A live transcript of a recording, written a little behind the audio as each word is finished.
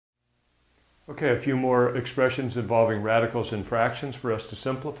Okay, a few more expressions involving radicals and fractions for us to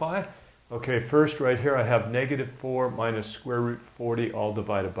simplify. Okay, first right here I have negative 4 minus square root 40 all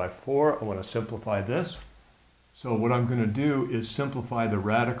divided by 4. I want to simplify this. So what I'm going to do is simplify the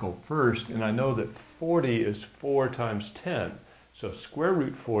radical first, and I know that 40 is 4 times 10. So square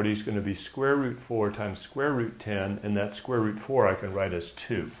root 40 is going to be square root 4 times square root 10, and that square root 4 I can write as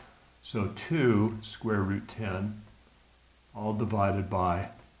 2. So 2 square root 10 all divided by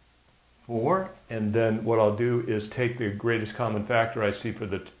 4, and then what I'll do is take the greatest common factor I see for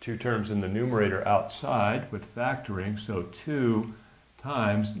the two terms in the numerator outside with factoring, so 2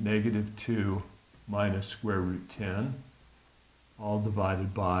 times negative 2 minus square root 10, all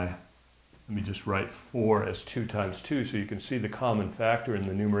divided by, let me just write 4 as 2 times 2 so you can see the common factor in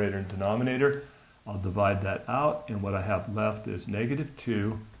the numerator and denominator. I'll divide that out, and what I have left is negative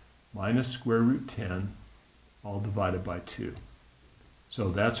 2 minus square root 10, all divided by 2. So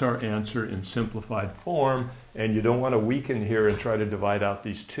that's our answer in simplified form, and you don't want to weaken here and try to divide out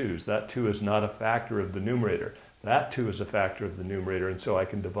these 2's. That 2 is not a factor of the numerator. That 2 is a factor of the numerator, and so I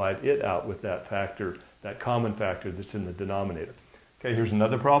can divide it out with that factor, that common factor that's in the denominator. Okay, here's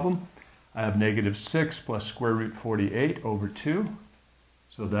another problem. I have negative 6 plus square root 48 over 2.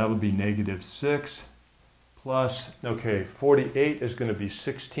 So that would be negative 6 plus, okay, 48 is going to be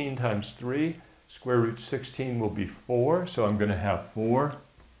 16 times 3. Square root 16 will be 4, so I'm going to have 4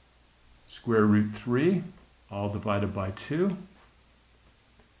 square root 3, all divided by 2.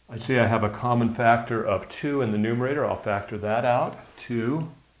 I see I have a common factor of 2 in the numerator. I'll factor that out. 2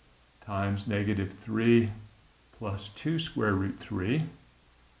 times negative 3 plus 2 square root 3,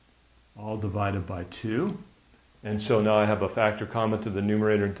 all divided by 2. And so now I have a factor common to the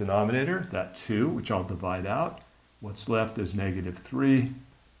numerator and denominator, that 2, which I'll divide out. What's left is negative 3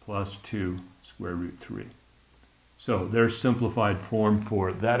 plus 2 square root 3. So there's simplified form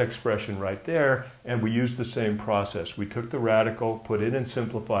for that expression right there, and we used the same process. We took the radical, put it in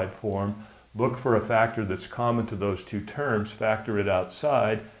simplified form, look for a factor that's common to those two terms, factor it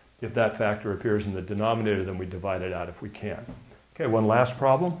outside. If that factor appears in the denominator, then we divide it out if we can. Okay, one last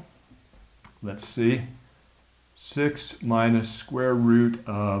problem. Let's see. 6 minus square root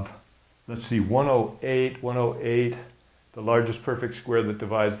of, let's see, 108. 108, the largest perfect square that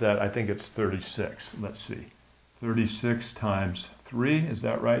divides that, I think it's 36. Let's see. 36 times 3, is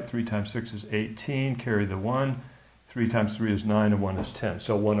that right? 3 times 6 is 18, carry the 1. 3 times 3 is 9, and 1 is 10,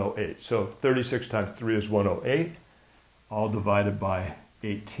 so 108. So 36 times 3 is 108, all divided by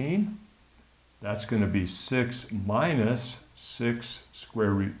 18. That's going to be 6 minus 6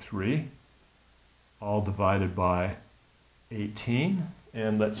 square root 3, all divided by 18.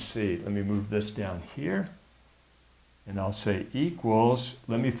 And let's see, let me move this down here. And I'll say equals,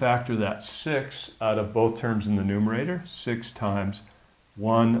 let me factor that 6 out of both terms in the numerator. 6 times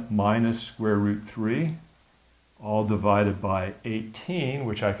 1 minus square root 3, all divided by 18,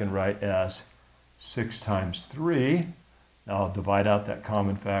 which I can write as 6 times 3. Now I'll divide out that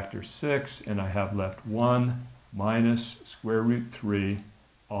common factor 6, and I have left 1 minus square root 3,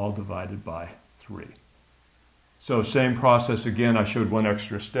 all divided by 3. So same process again. I showed one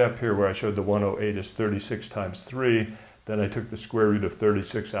extra step here where I showed the 108 is 36 times 3. Then I took the square root of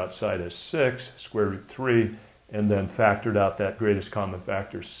 36 outside as 6, square root 3, and then factored out that greatest common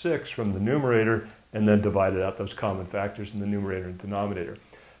factor 6 from the numerator, and then divided out those common factors in the numerator and denominator.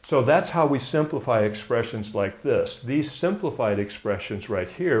 So that's how we simplify expressions like this. These simplified expressions right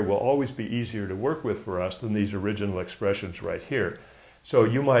here will always be easier to work with for us than these original expressions right here. So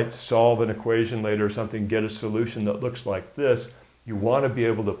you might solve an equation later or something, get a solution that looks like this. You want to be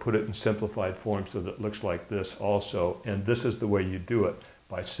able to put it in simplified form so that it looks like this also. And this is the way you do it,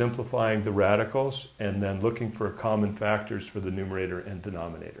 by simplifying the radicals and then looking for common factors for the numerator and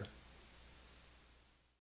denominator.